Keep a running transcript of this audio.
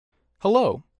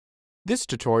Hello! This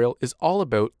tutorial is all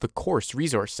about the Course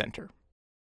Resource Center.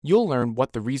 You'll learn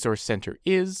what the Resource Center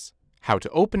is, how to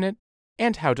open it,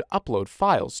 and how to upload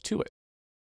files to it.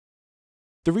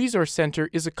 The Resource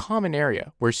Center is a common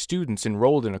area where students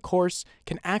enrolled in a course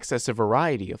can access a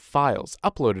variety of files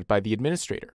uploaded by the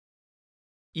administrator.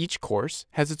 Each course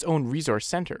has its own Resource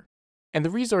Center, and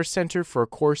the Resource Center for a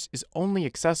course is only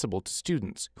accessible to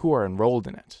students who are enrolled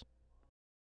in it.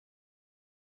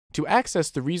 To access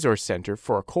the Resource Center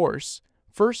for a course,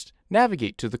 first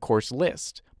navigate to the course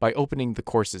list by opening the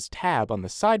Courses tab on the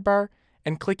sidebar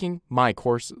and clicking My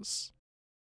Courses.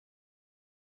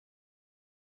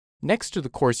 Next to the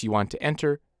course you want to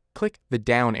enter, click the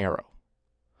down arrow.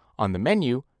 On the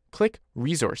menu, click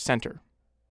Resource Center.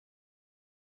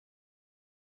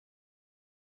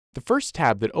 The first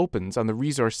tab that opens on the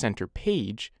Resource Center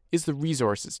page is the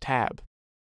Resources tab.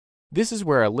 This is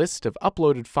where a list of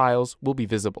uploaded files will be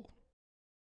visible.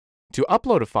 To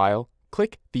upload a file,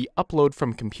 click the Upload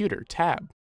from Computer tab.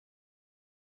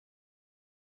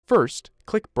 First,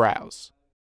 click Browse.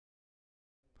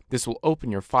 This will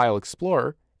open your File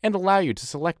Explorer and allow you to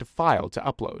select a file to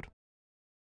upload.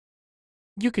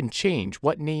 You can change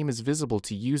what name is visible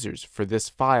to users for this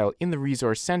file in the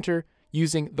Resource Center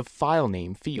using the File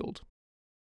Name field.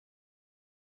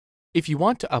 If you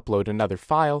want to upload another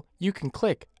file, you can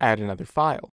click Add another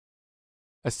file.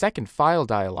 A second file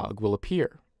dialog will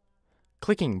appear.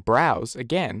 Clicking Browse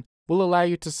again will allow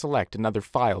you to select another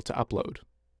file to upload.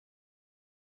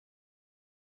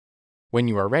 When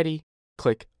you are ready,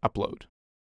 click Upload.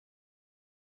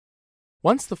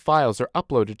 Once the files are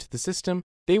uploaded to the system,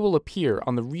 they will appear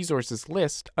on the Resources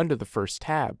list under the first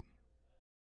tab.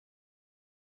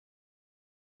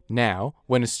 Now,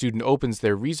 when a student opens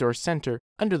their Resource Center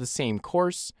under the same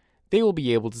course, they will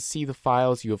be able to see the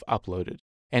files you have uploaded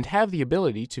and have the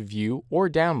ability to view or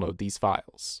download these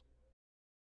files.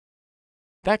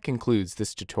 That concludes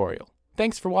this tutorial.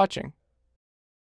 Thanks for watching.